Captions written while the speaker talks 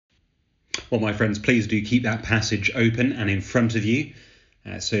Well, my friends, please do keep that passage open and in front of you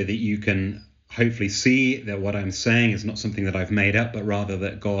so that you can hopefully see that what I'm saying is not something that I've made up, but rather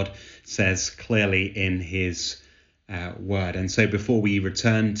that God says clearly in his word. And so before we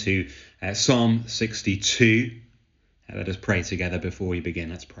return to Psalm 62, let us pray together before we begin.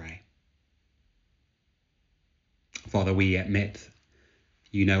 Let's pray. Father, we admit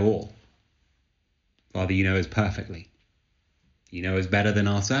you know all. Father, you know us perfectly. You know us better than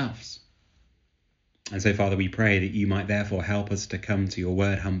ourselves. And so, Father, we pray that you might therefore help us to come to your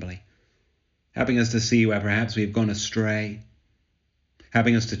word humbly, helping us to see where perhaps we have gone astray,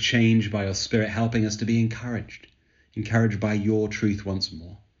 helping us to change by your Spirit, helping us to be encouraged by your truth once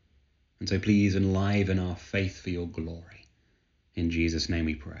more. And so please enliven our faith for your glory. In Jesus' name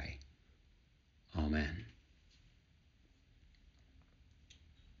we pray. Amen.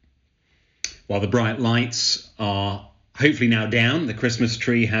 While the bright lights are hopefully now down, the Christmas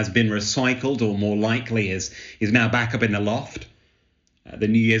tree has been recycled, or more likely is now back up in the loft. The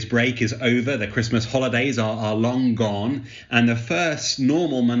New Year's break is over, the Christmas holidays are long gone, and the first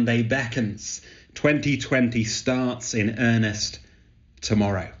normal Monday beckons. 2020 starts in earnest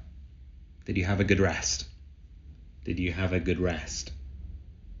tomorrow. Did you have a good rest? Did you have a good rest?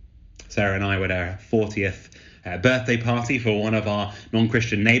 Sarah and I were at our 40th birthday party for one of our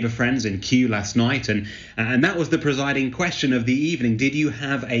non-Christian neighbour friends in Kew last night, and that was the presiding question of the evening. Did you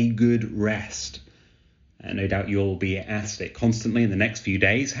have a good rest? No doubt you'll be asked it constantly in the next few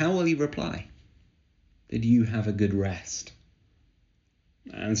days. How will you reply? Did you have a good rest?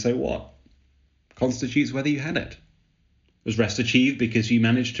 And so what constitutes whether you had it? Was rest achieved because you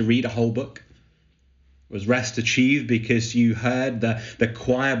managed to read a whole book? Was rest achieved because you heard the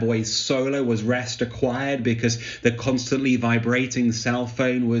choir boy's solo? Was rest acquired because the constantly vibrating cell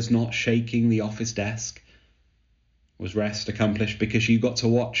phone was not shaking the office desk? Was rest accomplished because you got to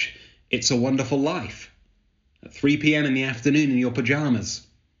watch It's a Wonderful Life at 3 p.m. in the afternoon in your pajamas?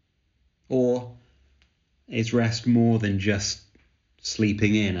 Or is rest more than just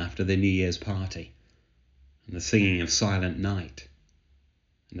sleeping in after the New Year's party and the singing of Silent Night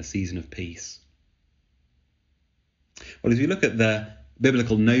and the season of peace? Well, as we look at the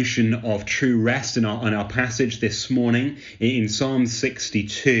biblical notion of true rest in our passage this morning in Psalm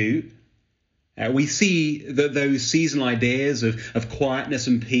 62, we see that those seasonal ideas of quietness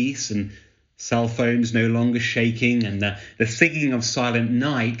and peace and cell phones no longer shaking and the singing of Silent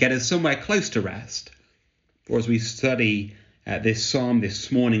Night get us somewhere close to rest. For as we study this psalm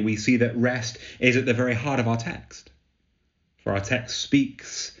this morning, we see that rest is at the very heart of our text. For our text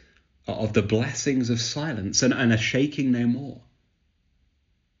speaks of the blessings of silence and a shaking no more.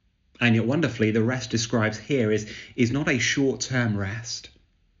 And yet wonderfully, the rest described here is not a short-term rest,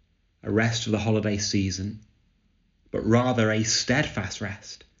 a rest for the holiday season, but rather a steadfast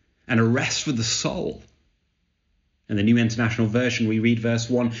rest and a rest for the soul. In the New International Version, we read verse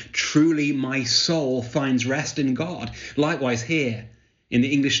 1, "Truly my soul finds rest in God." Likewise here, in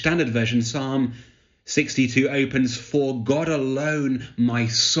the English Standard Version, Psalm 62 opens, "For God alone my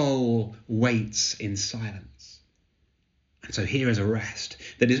soul waits in silence." And so here is a rest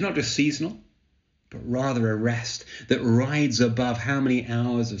that is not just seasonal, but rather a rest that rides above how many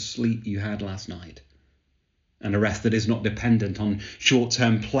hours of sleep you had last night. And a rest that is not dependent on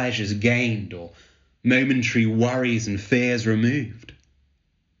short-term pleasures gained or momentary worries and fears removed.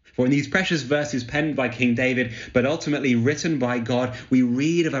 For in these precious verses penned by King David, but ultimately written by God, we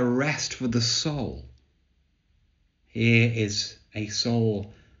read of a rest for the soul. Here is a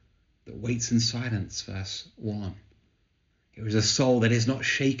soul that waits in silence, verse 1. Here is a soul that is not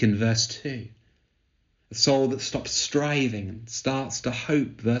shaken, verse 2. A soul that stops striving and starts to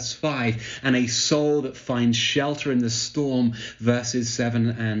hope, verse 5. And a soul that finds shelter in the storm, verses 7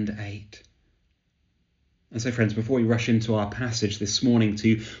 and 8. And so, friends, before we rush into our passage this morning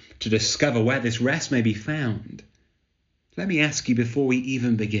to discover where this rest may be found, let me ask you before we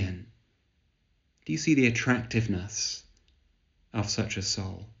even begin, do you see the attractiveness of such a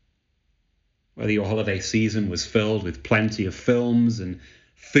soul? Whether your holiday season was filled with plenty of films and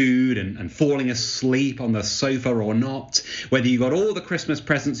food and falling asleep on the sofa or not, whether you got all the Christmas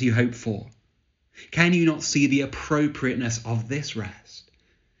presents you hoped for, can you not see the appropriateness of this rest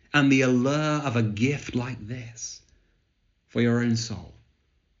and the allure of a gift like this for your own soul,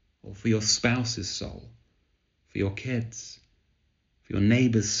 or for your spouse's soul, for your kids, for your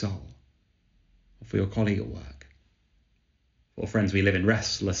neighbour's soul, or for your colleague at work? Well, friends, we live in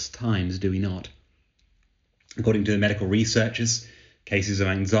restless times, do we not? According to the medical researchers, cases of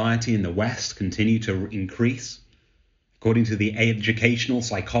anxiety in the West continue to increase. According to the educational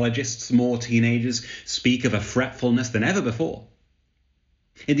psychologists, more teenagers speak of a fretfulness than ever before.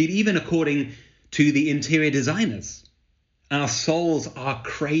 Indeed, even according to the interior designers, our souls are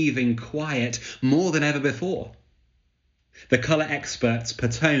craving quiet more than ever before. The colour experts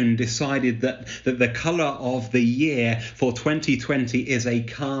Pantone decided that the colour of the year for 2020 is a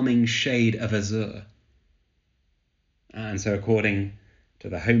calming shade of azure. And so according to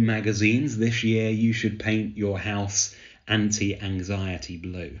the home magazines, this year you should paint your house anti-anxiety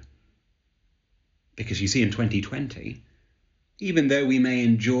blue. Because you see, in 2020, even though we may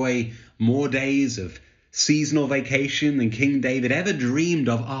enjoy more days of seasonal vacation than King David ever dreamed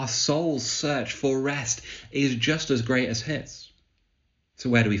of, our soul's search for rest is just as great as his. So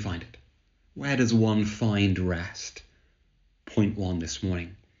where do we find it? Where does one find rest? Point one this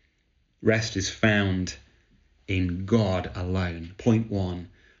morning. Rest is found in God alone. Point one,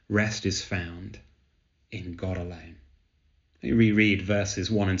 rest is found in God alone. Let me reread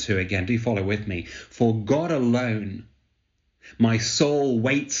verses 1 and 2 again. Do follow with me. For God alone, my soul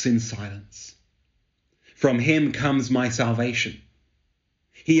waits in silence. From him comes my salvation.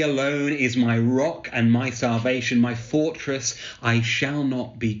 He alone is my rock and my salvation, my fortress. I shall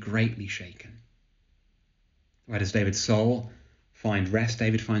not be greatly shaken. Where does David's soul find rest?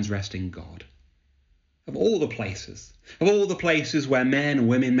 David finds rest in God. Of all the places where men and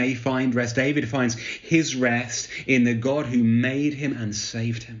women may find rest, David finds his rest in the God who made him and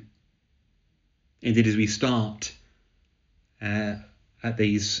saved him. Indeed, as we start at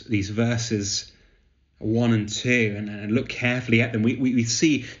these verses 1 and 2 and look carefully at them, we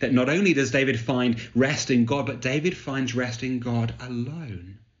see that not only does David find rest in God, but David finds rest in God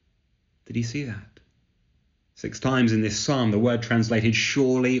alone. Did you see that? 6 times in this psalm, the word translated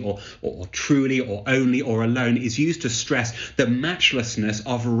surely or truly or only or alone is used to stress the matchlessness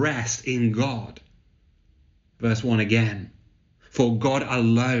of rest in God. Verse 1 again, for God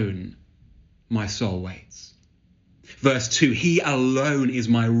alone my soul waits. Verse 2, he alone is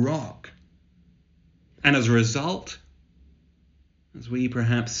my rock. And as a result, as we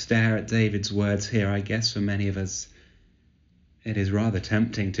perhaps stare at David's words here, I guess for many of us, it is rather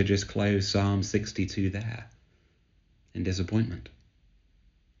tempting to just close Psalm 62 there in disappointment.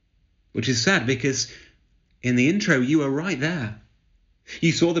 Which is sad, because in the intro you were right there.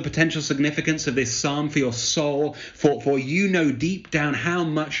 You saw the potential significance of this psalm for your soul, for you know deep down how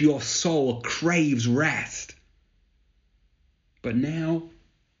much your soul craves rest. But now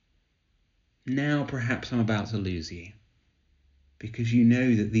perhaps I'm about to lose you, because you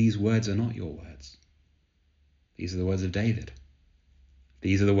know that these words are not your words. These are the words of David.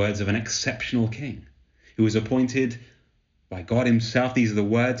 These are the words of an exceptional king who was appointed by God himself. These are the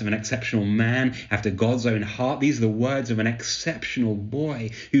words of an exceptional man after God's own heart. These are the words of an exceptional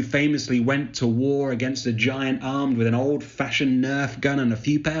boy who famously went to war against a giant armed with an old-fashioned Nerf gun and a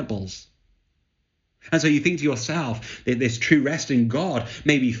few pebbles. And so you think to yourself that this true rest in God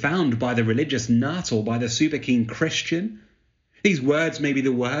may be found by the religious nut or by the super keen Christian. These words may be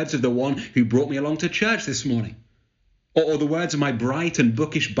the words of the one who brought me along to church this morning, or the words of my bright and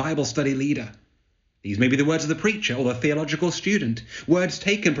bookish Bible study leader. These may be the words of the preacher or the theological student, words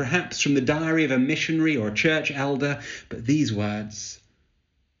taken perhaps from the diary of a missionary or a church elder, but these words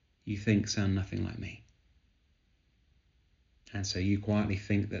you think sound nothing like me. And so you quietly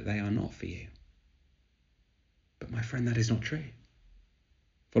think that they are not for you. But my friend, that is not true.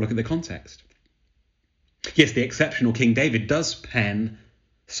 For look at the context. Yes, the exceptional King David does pen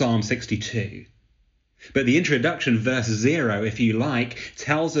Psalm 62. But the introduction, verse 0, if you like,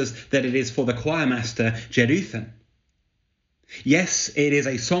 tells us that it is for the choirmaster Jeduthun. Yes, it is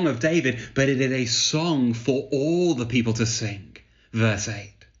a song of David, but it is a song for all the people to sing. Verse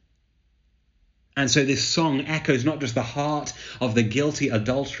 8. And so this song echoes not just the heart of the guilty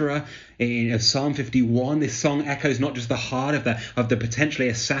adulterer in Psalm 51. This song echoes not just the heart of the potentially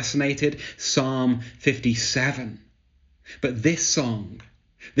assassinated Psalm 57. But this song,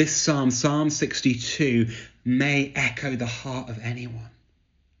 this psalm, Psalm 62, may echo the heart of anyone.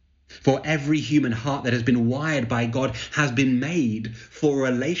 For every human heart that has been wired by God has been made for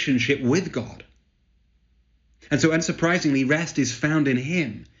a relationship with God. And so unsurprisingly, rest is found in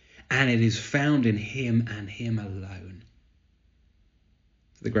him. And it is found in him and him alone.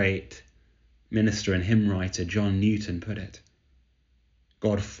 The great minister and hymn writer John Newton put it,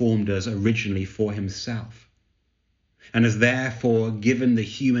 God formed us originally for himself, and has therefore given the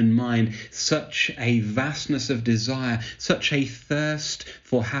human mind such a vastness of desire, such a thirst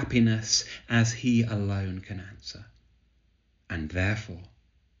for happiness as he alone can answer. And therefore,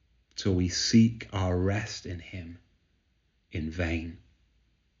 till we seek our rest in him, in vain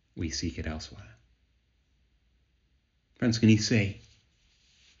we seek it elsewhere. Friends, can you see?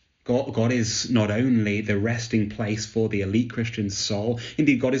 God is not only the resting place for the elite Christian soul.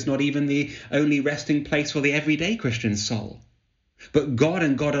 Indeed, God is not even the only resting place for the everyday Christian soul. But God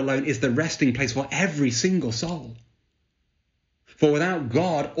and God alone is the resting place for every single soul. For without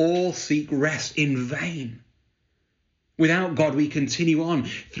God, all seek rest in vain. Without God, we continue on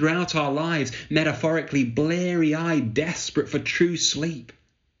throughout our lives, metaphorically bleary-eyed, desperate for true sleep.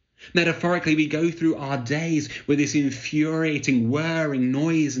 Metaphorically, we go through our days with this infuriating, whirring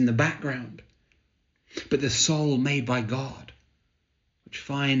noise in the background. But the soul made by God, which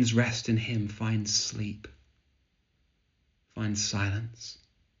finds rest in him, finds sleep, finds silence.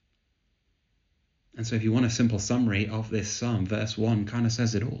 And so if you want a simple summary of this psalm, verse 1 kind of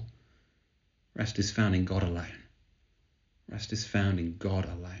says it all. Rest is found in God alone. Rest is found in God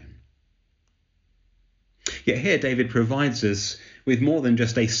alone. Yet here David provides us with more than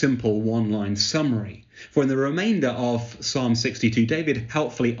just a simple one-line summary. For in the remainder of Psalm 62, David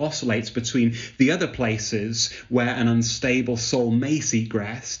helpfully oscillates between the other places where an unstable soul may seek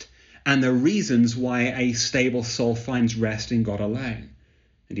rest and the reasons why a stable soul finds rest in God alone.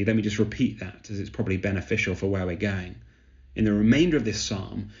 Indeed, let me just repeat that, as it's probably beneficial for where we're going. In the remainder of this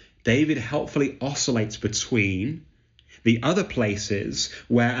psalm, David helpfully oscillates between the other places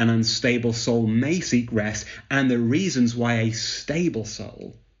where an unstable soul may seek rest and the reasons why a stable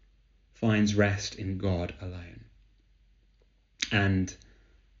soul finds rest in God alone. And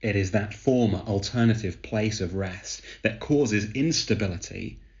it is that former alternative place of rest that causes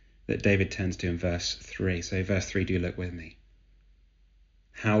instability that David turns to in verse 3. So verse 3, do look with me.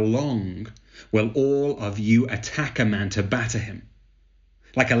 How long will all of you attack a man to batter him?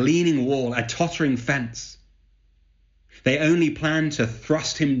 Like a leaning wall, a tottering fence. They only plan to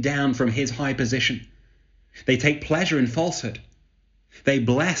thrust him down from his high position. They take pleasure in falsehood. They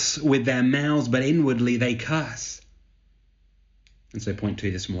bless with their mouths, but inwardly they curse. And so point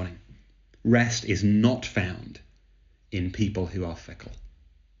 2 this morning. Rest is not found in people who are fickle.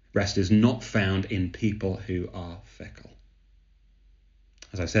 Rest is not found in people who are fickle.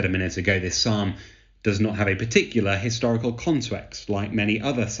 As I said a minute ago, this psalm does not have a particular historical context like many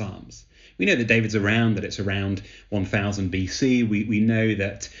other psalms. We know that David's around, that it's around 1000 BC. We know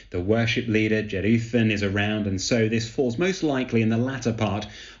that the worship leader, Jeduthun, is around, and so this falls most likely in the latter part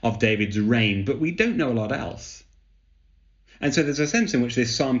of David's reign, but we don't know a lot else. And so there's a sense in which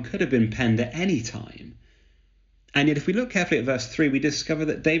this psalm could have been penned at any time. And yet if we look carefully at verse 3, we discover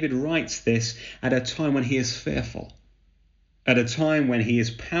that David writes this at a time when he is fearful, at a time when he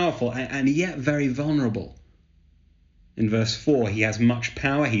is powerful and yet very vulnerable. In verse 4, he has much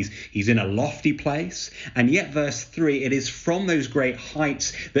power, he's in a lofty place, and yet verse 3, it is from those great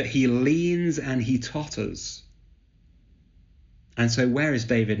heights that he leans and he totters. And so where is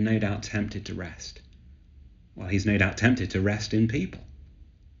David no doubt tempted to rest? Well, he's no doubt tempted to rest in people,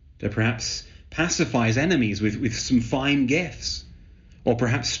 to perhaps pacify his enemies with some fine gifts, or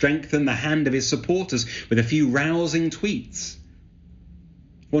perhaps strengthen the hand of his supporters with a few rousing tweets.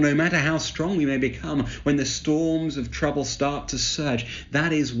 For no matter how strong we may become, when the storms of trouble start to surge,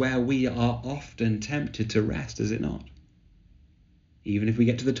 that is where we are often tempted to rest, is it not? Even if we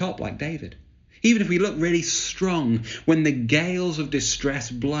get to the top like David. Even if we look really strong, when the gales of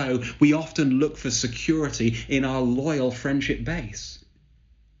distress blow, we often look for security in our loyal friendship base.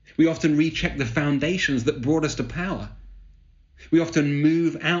 We often recheck the foundations that brought us to power. We often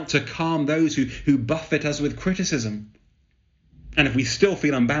move out to calm those who buffet us with criticism. And if we still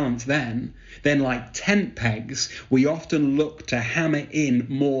feel unbalanced then like tent pegs, we often look to hammer in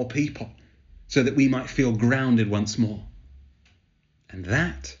more people so that we might feel grounded once more. And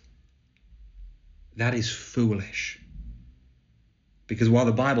that is foolish. Because while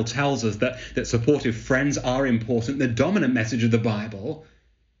the Bible tells us that supportive friends are important, the dominant message of the Bible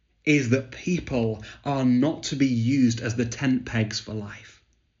is that people are not to be used as the tent pegs for life.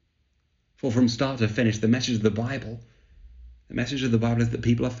 For from start to finish, the message of the Bible is that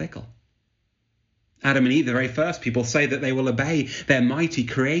people are fickle. Adam and Eve, the very first people, say that they will obey their mighty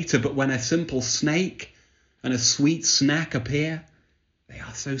creator, but when a simple snake and a sweet snack appear, they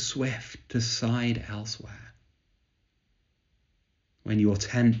are so swift to side elsewhere. When your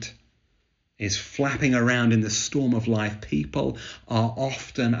tent is flapping around in the storm of life, people are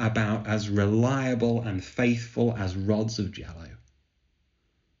often about as reliable and faithful as rods of jello.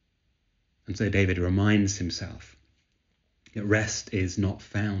 And so David reminds himself that rest is not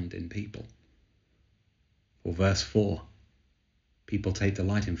found in people. For verse 4, people take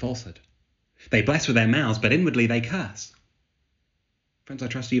delight in falsehood. They bless with their mouths, but inwardly they curse. Friends, I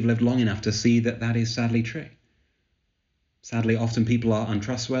trust you've lived long enough to see that is sadly true. Sadly, often people are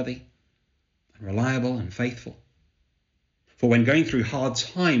untrustworthy, unreliable, and faithful. For when going through hard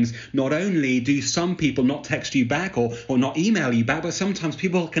times, not only do some people not text you back or not email you back, but sometimes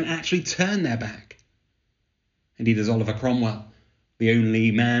people can actually turn their back. Indeed, as Oliver Cromwell, the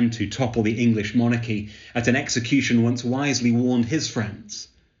only man to topple the English monarchy at an execution, once wisely warned his friends,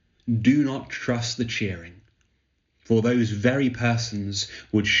 do not trust the cheering, for those very persons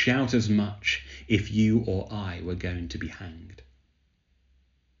would shout as much if you or I were going to be hanged.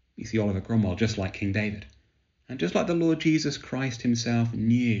 You see, Oliver Cromwell, just like King David, and just like the Lord Jesus Christ himself,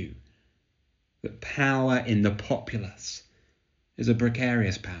 knew that power in the populace is a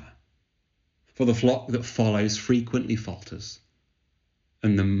precarious power, for the flock that follows frequently falters,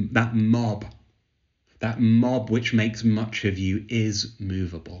 and that mob which makes much of you, is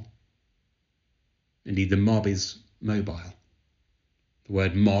movable. Indeed, the mob is mobile. The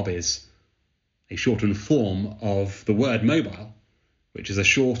word mob is a shortened form of the word mobile, which is a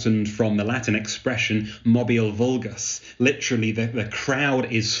shortened from the Latin expression mobile vulgus. Literally, the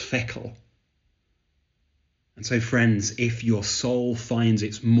crowd is fickle. And so, friends, if your soul finds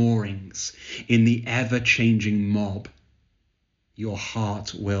its moorings in the ever-changing mob, your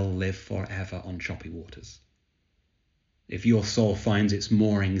heart will live forever on choppy waters. If your soul finds its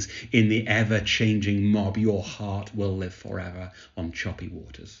moorings in the ever-changing mob, your heart will live forever on choppy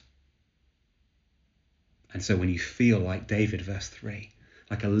waters. And so when you feel like David, verse 3,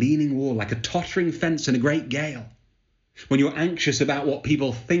 like a leaning wall, like a tottering fence in a great gale, when you're anxious about what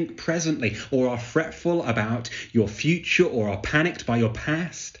people think presently, or are fretful about your future, or are panicked by your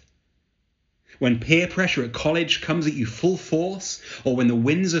past, when peer pressure at college comes at you full force, or when the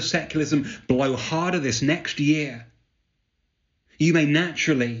winds of secularism blow harder this next year, you may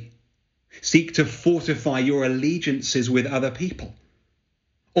naturally seek to fortify your allegiances with other people,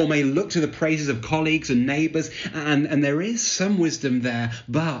 or may look to the praises of colleagues and neighbours, and there is some wisdom there,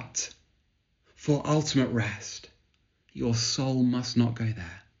 but for ultimate rest, your soul must not go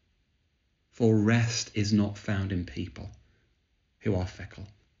there, for rest is not found in people who are fickle.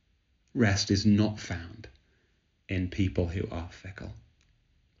 Rest is not found in people who are fickle.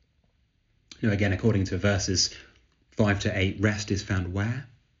 Now, again, according to verses 5 to 8, rest is found where?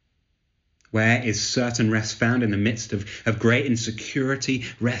 Where is certain rest found? In the midst of great insecurity,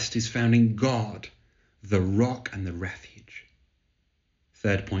 rest is found in God, the rock and the refuge.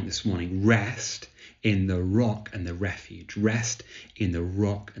 Third point this morning, rest in the rock and the refuge. Rest in the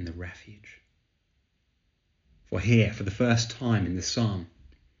rock and the refuge. For here, for the first time in this psalm,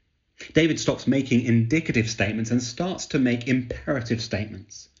 David stops making indicative statements and starts to make imperative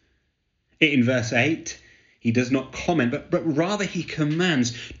statements. In verse 8, he does not comment, but rather he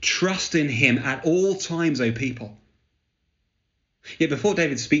commands, trust in him at all times, O people. Yet before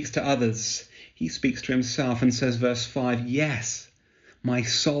David speaks to others, he speaks to himself and says, verse 5, yes, my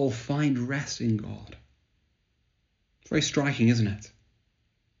soul find rest in God. Very striking, isn't it?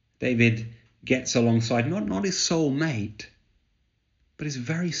 David gets alongside not his soul mate, but his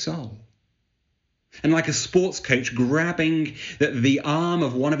very soul. And like a sports coach grabbing the arm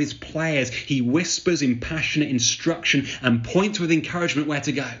of one of his players, he whispers in passionate instruction and points with encouragement where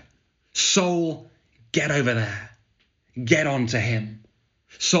to go. Soul, get over there. Get on to him.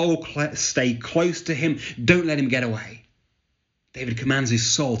 Soul, stay close to him. Don't let him get away. David commands his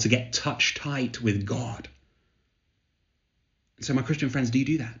soul to get touch tight with God. And so, my Christian friends, do you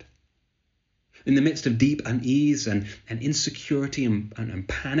do that? In the midst of deep unease and insecurity and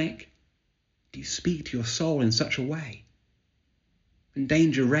panic, do you speak to your soul in such a way? When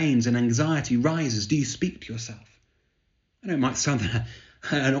danger reigns and anxiety rises, do you speak to yourself? I know it might sound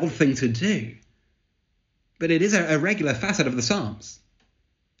an odd thing to do, but it is a regular facet of the Psalms.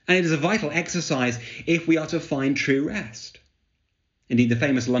 And it is a vital exercise if we are to find true rest. Indeed, the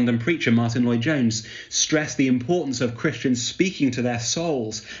famous London preacher Martin Lloyd-Jones stressed the importance of Christians speaking to their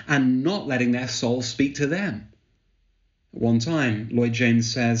souls and not letting their souls speak to them. At one time,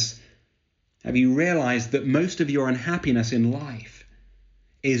 Lloyd-Jones says, have you realized that most of your unhappiness in life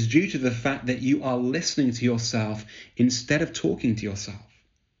is due to the fact that you are listening to yourself instead of talking to yourself?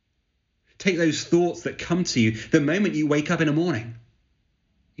 Take those thoughts that come to you the moment you wake up in the morning.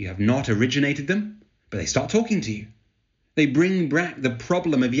 You have not originated them, but they start talking to you. They bring back the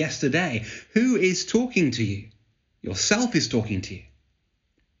problem of yesterday. Who is talking to you? Yourself is talking to you.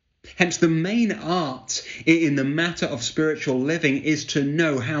 Hence, the main art in the matter of spiritual living is to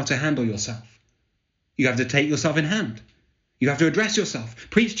know how to handle yourself. You have to take yourself in hand. You have to address yourself,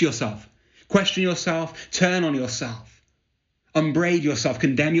 preach to yourself, question yourself, turn on yourself, upbraid yourself,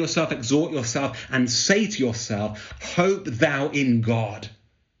 condemn yourself, exhort yourself, and say to yourself, hope thou in God,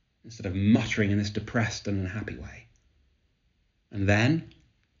 instead of muttering in this depressed and unhappy way. And then,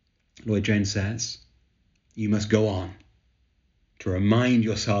 Lloyd-Jones says, you must go on. to remind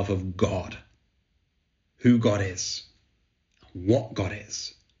yourself of God, who God is, what God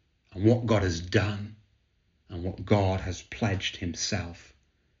is, and what God has done, and what God has pledged himself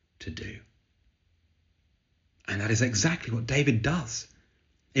to do. And that is exactly what David does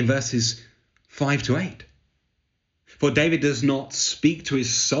in verses 5 to 8. For David does not speak to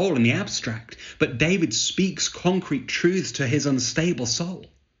his soul in the abstract, but David speaks concrete truths to his unstable soul.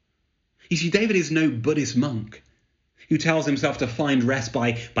 You see, David is no Buddhist monk who tells himself to find rest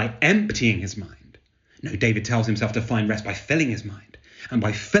by emptying his mind. No, David tells himself to find rest by filling his mind, and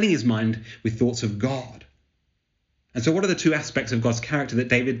by filling his mind with thoughts of God. And so what are the two aspects of God's character that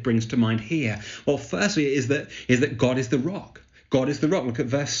David brings to mind here? Well, firstly is that God is the rock. God is the rock. Look at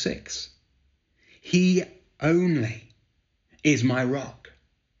verse 6. He only is my rock.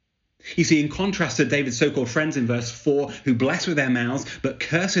 You see, in contrast to David's so-called friends in verse 4, who bless with their mouths but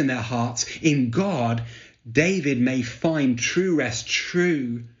curse in their hearts, in God, David may find true rest,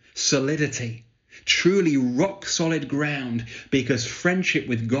 true solidity, truly rock-solid ground, because friendship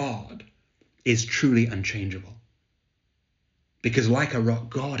with God is truly unchangeable. Because like a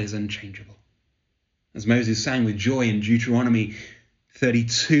rock, God is unchangeable. As Moses sang with joy in Deuteronomy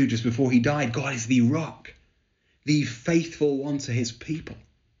 32, just before he died, God is the rock, the faithful one to his people.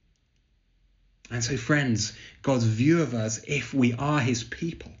 And so, friends, God's view of us, if we are his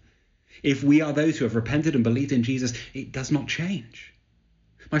people, if we are those who have repented and believed in Jesus, it does not change.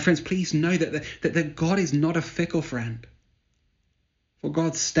 My friends, please know that God is not a fickle friend. For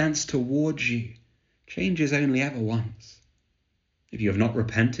God's stance towards you changes only ever once. If you have not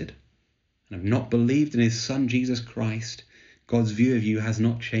repented and have not believed in his Son, Jesus Christ, God's view of you has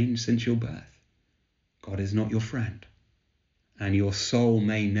not changed since your birth. God is not your friend, and your soul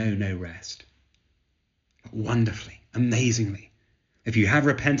may know no rest. But wonderfully, amazingly, if you have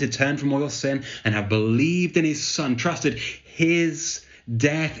repented, turned from all your sin, and have believed in his Son, trusted his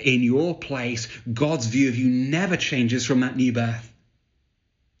death in your place, God's view of you never changes from that new birth.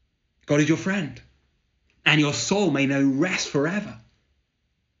 God is your friend, and your soul may know rest forever.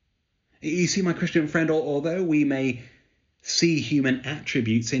 You see, my Christian friend, although we may see human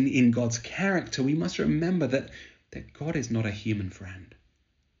attributes in God's character, we must remember that God is not a human friend.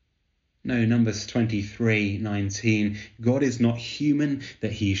 No, Numbers 23:19, God is not human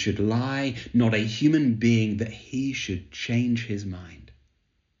that he should lie, not a human being that he should change his mind.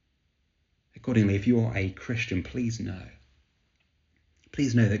 Accordingly, if you are a Christian, please know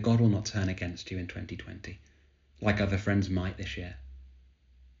that God will not turn against you in 2020, like other friends might this year.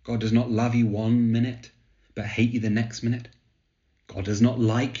 God does not love you 1 minute, but hate you the next minute. God does not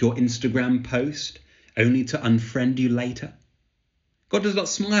like your Instagram post, only to unfriend you later. God does not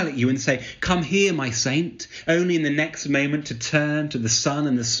smile at you and say, "Come here, my saint," only in the next moment to turn to the Son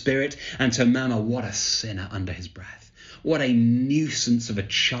and the Spirit and to murmur, "What a sinner," under his breath. "What a nuisance of a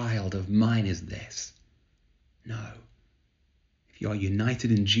child of mine is this." No. If you are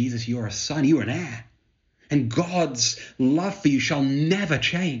united in Jesus, you are a son, you are an heir. And God's love for you shall never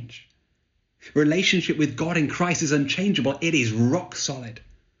change. Relationship with God in Christ is unchangeable. It is rock solid.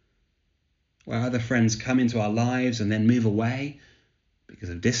 Where other friends come into our lives and then move away because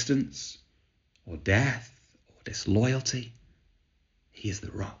of distance or death or disloyalty, he is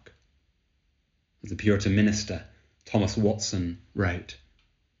the rock. As the Puritan minister Thomas Watson wrote,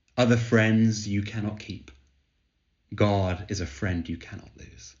 "Other friends you cannot keep. God is a friend you cannot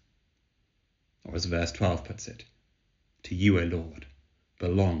lose." Or as verse 12 puts it, "To you, O Lord,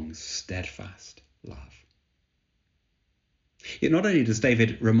 belongs steadfast love." Yet not only does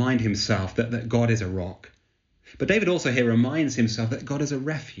David remind himself that God is a rock, but David also here reminds himself that God is a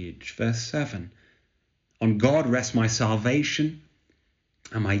refuge. Verse 7, "On God rests my salvation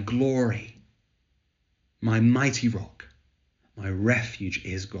and my glory, my mighty rock, my refuge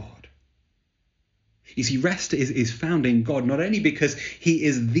is God." You see, rest is found in God, not only because he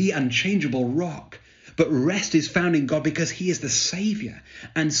is the unchangeable rock, but rest is found in God because he is the Saviour,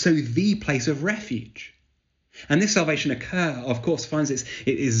 and so the place of refuge. And this salvation of course, finds its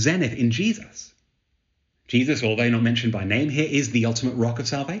zenith in Jesus. Jesus, although not mentioned by name here, is the ultimate rock of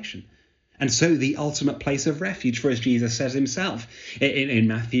salvation, and so the ultimate place of refuge. For as Jesus says himself in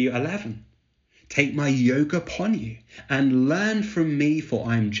Matthew 11, "Take my yoke upon you and learn from me, for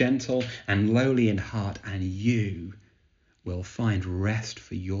I am gentle and lowly in heart, and you will find rest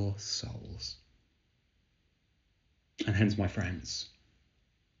for your souls." And hence, my friends,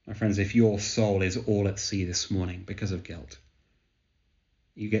 if your soul is all at sea this morning because of guilt,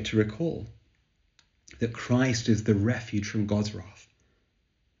 you get to recall that Christ is the refuge from God's wrath,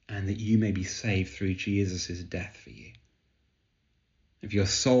 and that you may be saved through Jesus' death for you. If your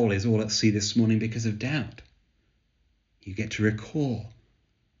soul is all at sea this morning because of doubt, You get to recall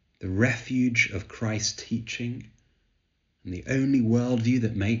the refuge of Christ's teaching and the only worldview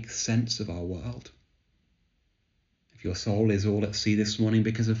that makes sense of our world. If your soul is all at sea this morning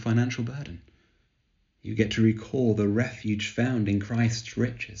because of financial burden, you get to recall the refuge found in Christ's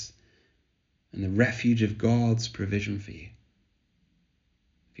riches and the refuge of God's provision for you.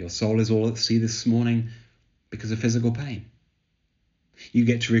 If your soul is all at sea this morning because of physical pain, you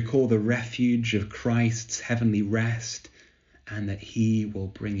get to recall the refuge of Christ's heavenly rest and that he will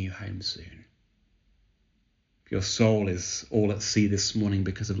bring you home soon. If your soul is all at sea this morning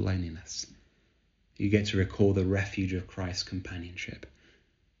because of loneliness, you get to recall the refuge of Christ's companionship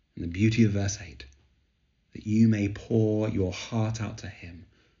and the beauty of verse 8, that you may pour your heart out to him,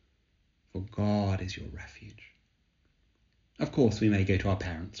 for God is your refuge. Of course, we may go to our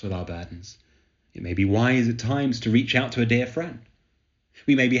parents with our burdens. It may be wise at times to reach out to a dear friend.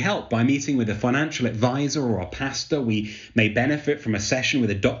 We may be helped by meeting with a financial advisor or a pastor. We may benefit from a session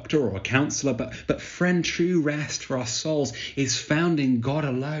with a doctor or a counselor. But friend, true rest for our souls is found in God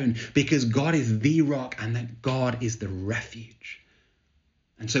alone, because God is the rock and that God is the refuge.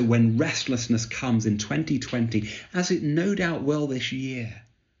 And so when restlessness comes in 2020, as it no doubt will this year,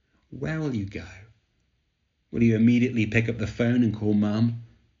 where will you go? Will you immediately pick up the phone and call mum?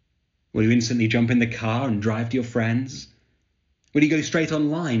 Will you instantly jump in the car and drive to your friends? Will you go straight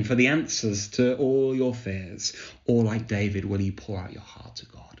online for the answers to all your fears? Or like David, will you pour out your heart to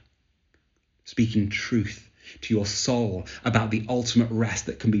God, speaking truth to your soul about the ultimate rest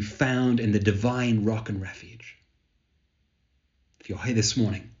that can be found in the divine rock and refuge? If you're here this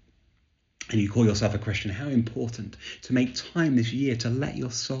morning and you call yourself a Christian, how important to make time this year to let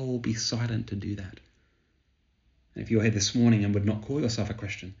your soul be silent to do that. And if you're here this morning and would not call yourself a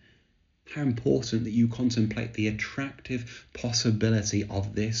Christian, how important that you contemplate the attractive possibility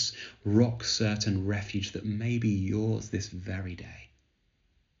of this rock-certain refuge that may be yours this very day.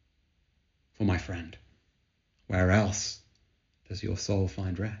 For my friend, where else does your soul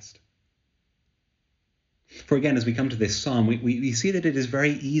find rest? For again, as we come to this psalm, we see that it is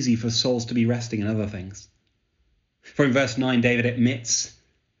very easy for souls to be resting in other things. For in verse 9, David admits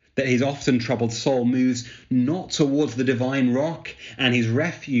that his often troubled soul moves not towards the divine rock and his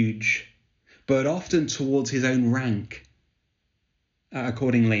refuge, but often towards his own rank.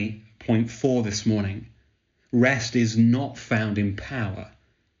 Accordingly, point 4 this morning, rest is not found in power,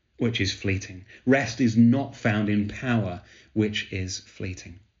 which is fleeting. Rest is not found in power, which is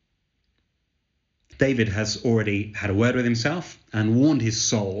fleeting. David has already had a word with himself and warned his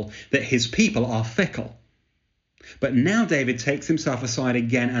soul that his people are fickle. But now David takes himself aside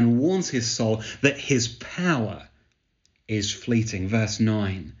again and warns his soul that his power is fleeting. Verse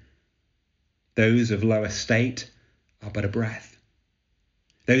 9, those of low estate are but a breath.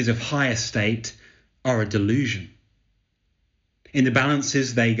 Those of high estate are a delusion. In the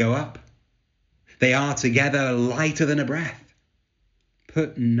balances they go up. They are together lighter than a breath.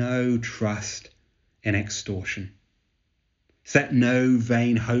 Put no trust in extortion. Set no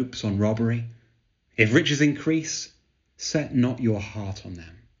vain hopes on robbery. If riches increase, set not your heart on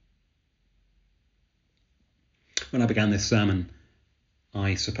them. When I began this sermon,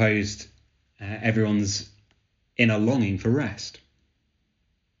 I supposed everyone's inner longing for rest.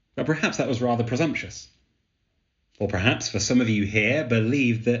 But perhaps that was rather presumptuous. Or perhaps for some of you here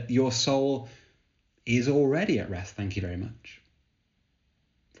believe that your soul is already at rest, thank you very much.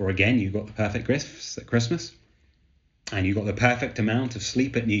 For again, you got the perfect gifts at Christmas, and you got the perfect amount of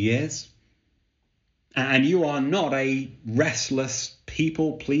sleep at New Year's, and you are not a restless,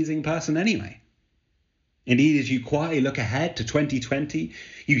 people-pleasing person anyway. Indeed, as you quietly look ahead to 2020,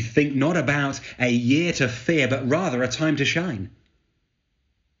 you think not about a year to fear, but rather a time to shine.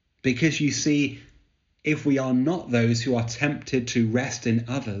 Because you see, if we are not those who are tempted to rest in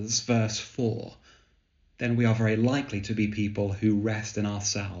others, verse 4, then we are very likely to be people who rest in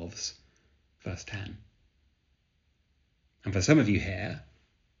ourselves, verse 10. And for some of you here,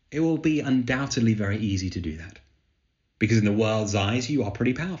 it will be undoubtedly very easy to do that. Because in the world's eyes, you are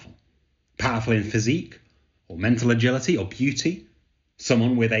pretty powerful. Powerful in physique, or mental agility, or beauty.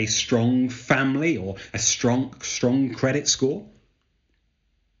 Someone with a strong family, or a strong credit score.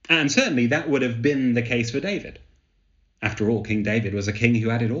 And certainly that would have been the case for David. After all, King David was a king who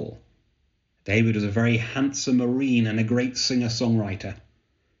had it all. David was a very handsome marine and a great singer-songwriter.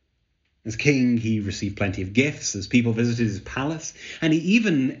 As king, he received plenty of gifts as people visited his palace, and he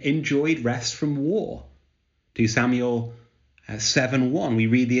even enjoyed rest from war. 2 Samuel 7:1, we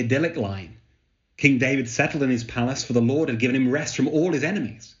read the idyllic line. King David settled in his palace, for the Lord had given him rest from all his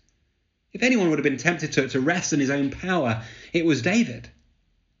enemies. If anyone would have been tempted to rest in his own power, it was David.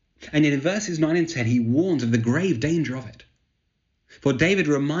 And yet in verses 9 and 10, he warns of the grave danger of it. For David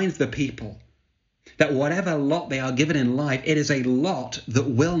reminds the people that whatever lot they are given in life, it is a lot that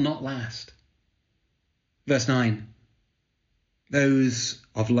will not last. Verse 9, those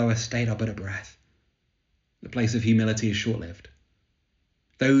of low estate are but a breath. The place of humility is short-lived.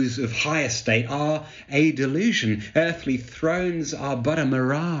 Those of high estate are a delusion. Earthly thrones are but a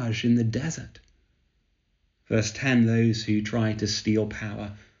mirage in the desert. Verse 10, those who try to steal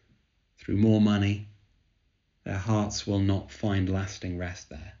power through more money, their hearts will not find lasting rest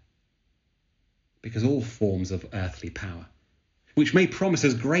there. Because all forms of earthly power, which may promise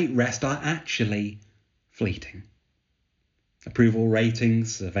us great rest, are actually fleeting. Approval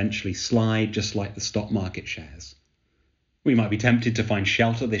ratings eventually slide just like the stock market shares. We might be tempted to find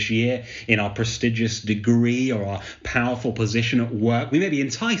shelter this year in our prestigious degree or our powerful position at work. We may be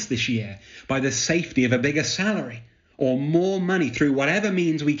enticed this year by the safety of a bigger salary or more money through whatever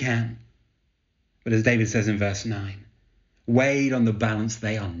means we can. But as David says in verse 9, weighed on the balance,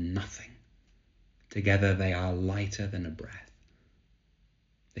 they are nothing. Together they are lighter than a breath.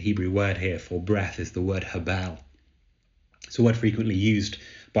 The Hebrew word here for breath is the word habal. It's a word frequently used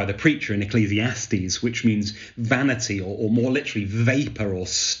by the preacher in Ecclesiastes, which means vanity or more literally vapor or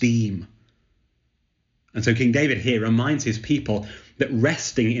steam. And so King David here reminds his people that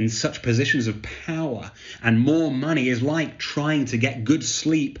resting in such positions of power and more money is like trying to get good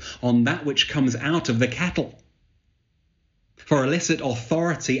sleep on that which comes out of the kettle. For illicit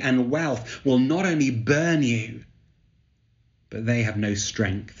authority and wealth will not only burn you, but they have no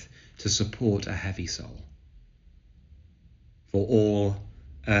strength to support a heavy soul. For all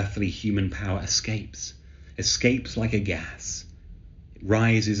earthly human power escapes like a gas. It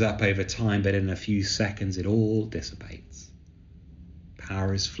rises up over time, but in a few seconds it all dissipates.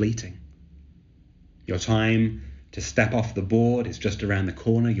 Power is fleeting. Your time to step off the board is just around the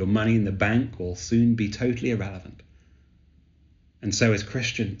corner. Your money in the bank will soon be totally irrelevant. And so as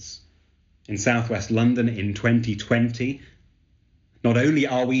Christians in southwest London in 2020, not only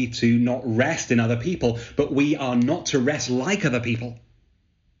are we to not rest in other people, but we are not to rest like other people.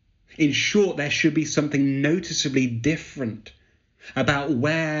 In short, there should be something noticeably different about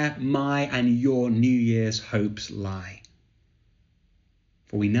where my and your New Year's hopes lie.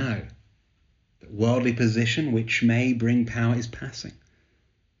 For we know that worldly position, which may bring power, is passing,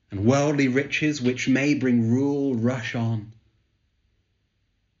 and worldly riches, which may bring rule, rush on.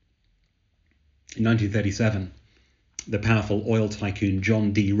 In 1937, the powerful oil tycoon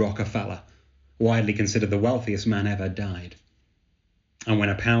John D. Rockefeller, widely considered the wealthiest man ever, died. And when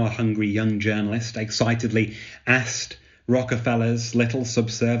a power-hungry young journalist excitedly asked Rockefeller's little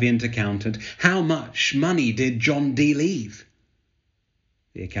subservient accountant, how much money did John D. leave?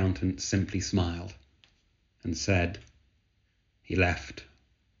 The accountant simply smiled and said, he left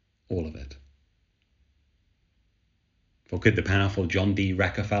all of it. For could the powerful John D.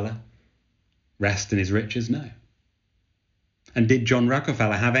 Rockefeller rest in his riches? No. And did John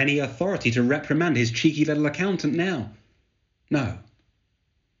Rockefeller have any authority to reprimand his cheeky little accountant now? No.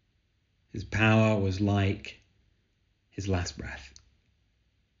 His power was like his last breath,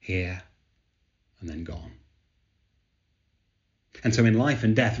 here and then gone. And so in life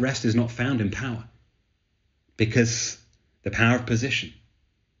and death, rest is not found in power, because the power of position,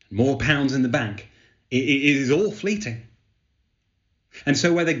 more pounds in the bank, it is all fleeting. And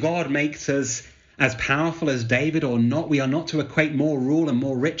so whether God makes us as powerful as David or not, we are not to equate more rule and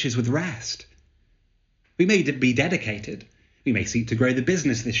more riches with rest. We may be dedicated. We may seek to grow the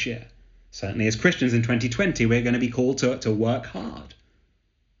business this year. Certainly as Christians in 2020, we're going to be called to work hard.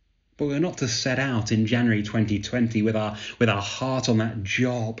 But we're not to set out in January 2020 with our heart on that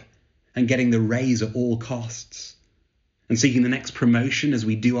job and getting the raise at all costs and seeking the next promotion as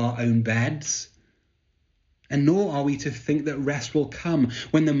we do our own beds. And nor are we to think that rest will come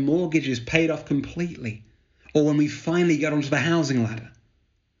when the mortgage is paid off completely or when we finally get onto the housing ladder.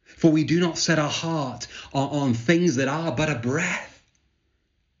 For we do not set our heart on things that are but a breath.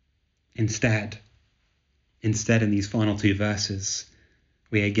 Instead, in these final two verses,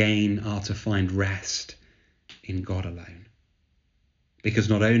 we again are to find rest in God alone. Because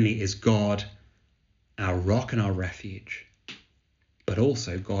not only is God our rock and our refuge, but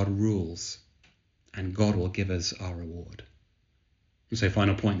also God rules, and God will give us our reward. And so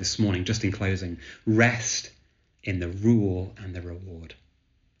final point this morning, just in closing, rest in the rule and the reward.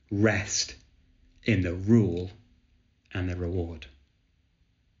 Rest in the rule and the reward.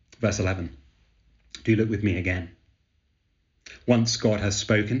 Verse 11. Do look with me again. Once God has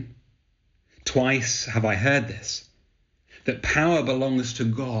spoken, twice have I heard this, that power belongs to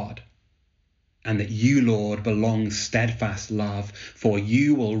God, and that you, Lord, belong steadfast love, for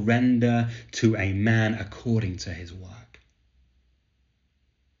you will render to a man according to his work.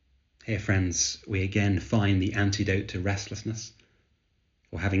 Here, friends, we again find the antidote to restlessness.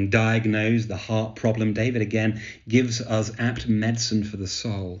 For having diagnosed the heart problem, David again gives us apt medicine for the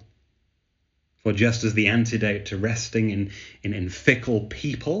soul. For just as the antidote to resting in fickle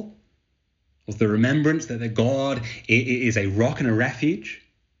people was the remembrance that God is a rock and a refuge,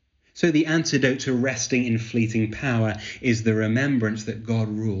 so the antidote to resting in fleeting power is the remembrance that God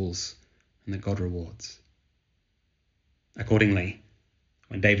rules and that God rewards. Accordingly,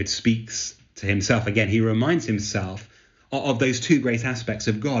 when David speaks to himself again, he reminds himself of those two great aspects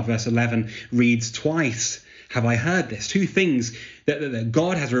of God. Verse 11 reads, "Twice have I heard this," two things that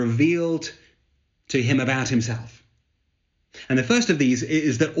God has revealed to him about himself. And the first of these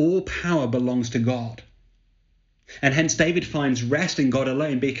is that all power belongs to God. And hence David finds rest in God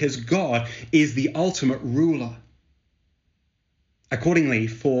alone because God is the ultimate ruler. Accordingly,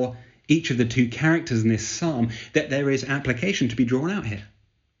 for each of the two characters in this psalm, that there is application to be drawn out here.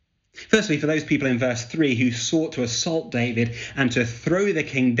 Firstly, for those people in verse 3 who sought to assault David and to throw the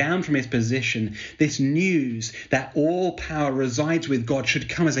king down from his position, this news that all power resides with God should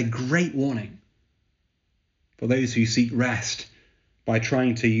come as a great warning. For those who seek rest by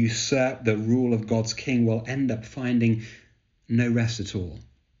trying to usurp the rule of God's king will end up finding no rest at all.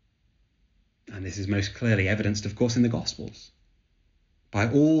 And this is most clearly evidenced, of course, in the Gospels, by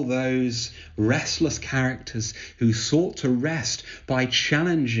all those restless characters who sought to rest by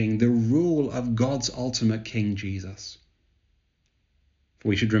challenging the rule of God's ultimate king, Jesus. For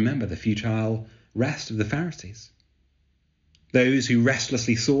we should remember the futile rest of the Pharisees. Those who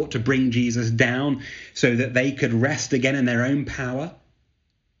restlessly sought to bring Jesus down so that they could rest again in their own power,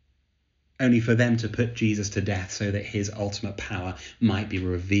 only for them to put Jesus to death so that his ultimate power might be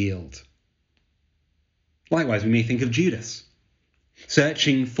revealed. Likewise, we may think of Judas,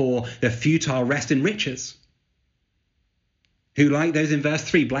 searching for the futile rest in riches, who, like those in verse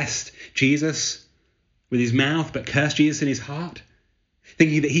 3, blessed Jesus with his mouth but cursed Jesus in his heart,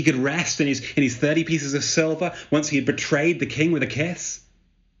 thinking that he could rest in his 30 pieces of silver once he had betrayed the king with a kiss.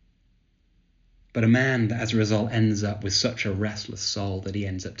 But a man that as a result ends up with such a restless soul that he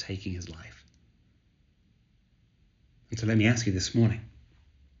ends up taking his life. And so let me ask you this morning,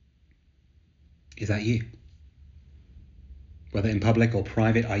 is that you? Whether in public or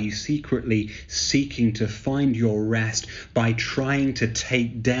private, are you secretly seeking to find your rest by trying to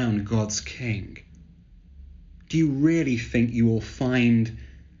take down God's king? Do you really think you will find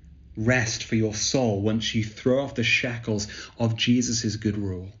rest for your soul once you throw off the shackles of Jesus' good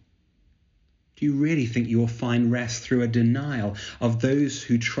rule? Do you really think you will find rest through a denial of those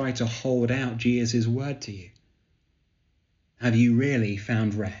who try to hold out Jesus' word to you? Have you really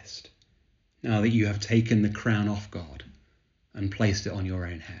found rest now that you have taken the crown off God and placed it on your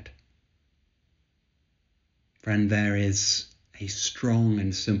own head? Friend, there is a strong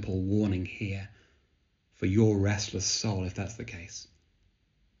and simple warning here for your restless soul, if that's the case.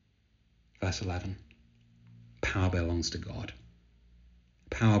 Verse 11, power belongs to God.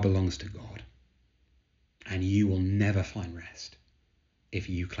 Power belongs to God. And you will never find rest if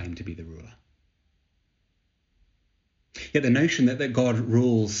you claim to be the ruler. Yet the notion that God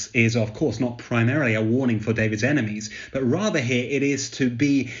rules is, of course, not primarily a warning for David's enemies, but rather here it is to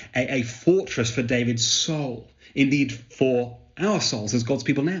be a fortress for David's soul, indeed for our souls as God's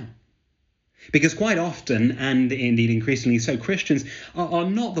people now. Because quite often, and indeed increasingly so, Christians are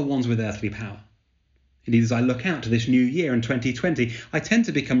not the ones with earthly power. Indeed, as I look out to this new year in 2020, I tend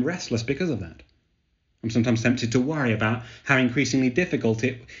to become restless because of that. I'm sometimes tempted to worry about how increasingly difficult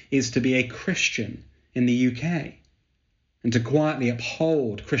it is to be a Christian in the UK and to quietly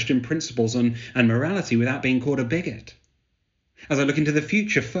uphold Christian principles and morality without being called a bigot. As I look into the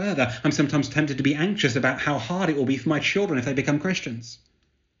future further, I'm sometimes tempted to be anxious about how hard it will be for my children if they become Christians.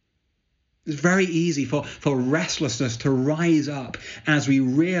 It's very easy for restlessness to rise up as we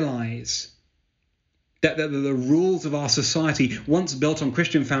realize that the rules of our society, once built on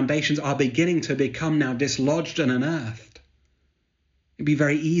Christian foundations, are beginning to become now dislodged and unearthed. It'd be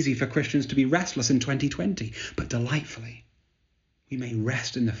very easy for Christians to be restless in 2020, but delightfully, we may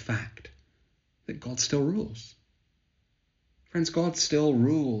rest in the fact that God still rules. Friends, God still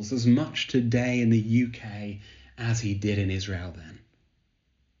rules as much today in the UK as he did in Israel then.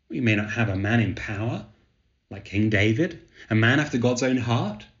 We may not have a man in power like King David, a man after God's own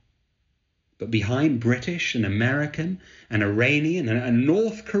heart, but behind British and American and Iranian and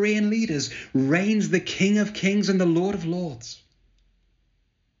North Korean leaders reigns the King of Kings and the Lord of Lords.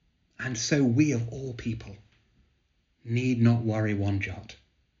 And so we of all people need not worry one jot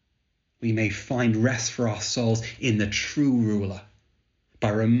we may find rest for our souls in the true ruler by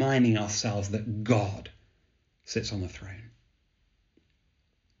reminding ourselves that God sits on the throne.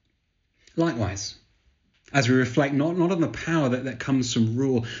 Likewise, as we reflect not on the power that comes from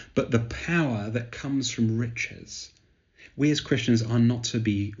rule, but the power that comes from riches, we as Christians are not to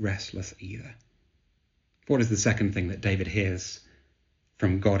be restless either. What is the second thing that David hears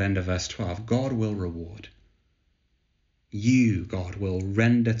from God? End of verse 12. God will reward. You, God, will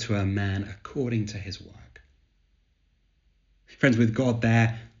render to a man according to his work. Friends, with God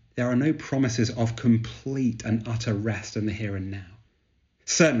there are no promises of complete and utter rest in the here and now.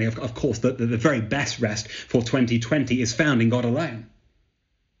 Certainly, of course, the very best rest for 2020 is found in God alone.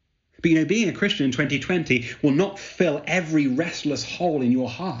 But being a Christian in 2020 will not fill every restless hole in your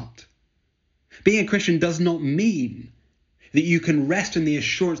heart. Being a Christian does not mean that you can rest in the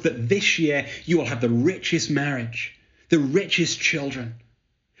assurance that this year you will have the richest marriage, the richest children,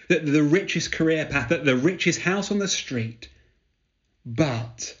 the richest career path, the richest house on the street.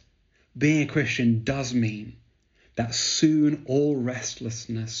 But being a Christian does mean that soon all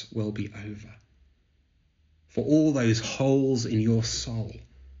restlessness will be over. For all those holes in your soul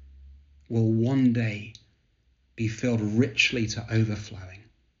will one day be filled richly to overflowing.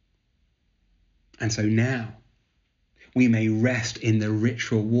 And so now we may rest in the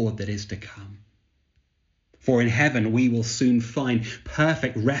rich reward that is to come. For in heaven we will soon find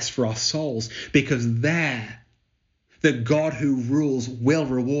perfect rest for our souls, because there the God who rules will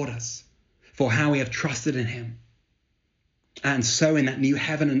reward us for how we have trusted in him. And so in that new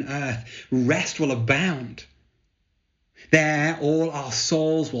heaven and earth, rest will abound. There all our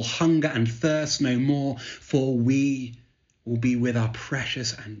souls will hunger and thirst no more, for we will be with our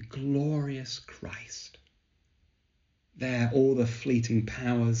precious and glorious Christ. There all the fleeting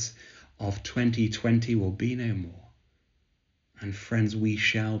powers of 2020 will be no more. And friends, we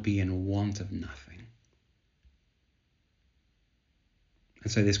shall be in want of nothing.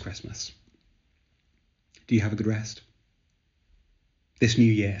 And so this Christmas, do you have a good rest? This new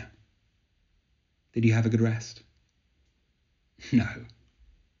year, did you have a good rest? No,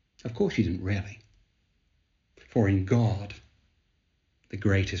 of course you didn't really. For in God, the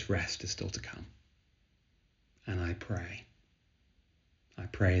greatest rest is still to come. And I pray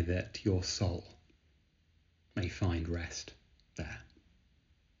that your soul may find rest there.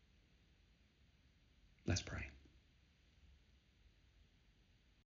 Let's pray.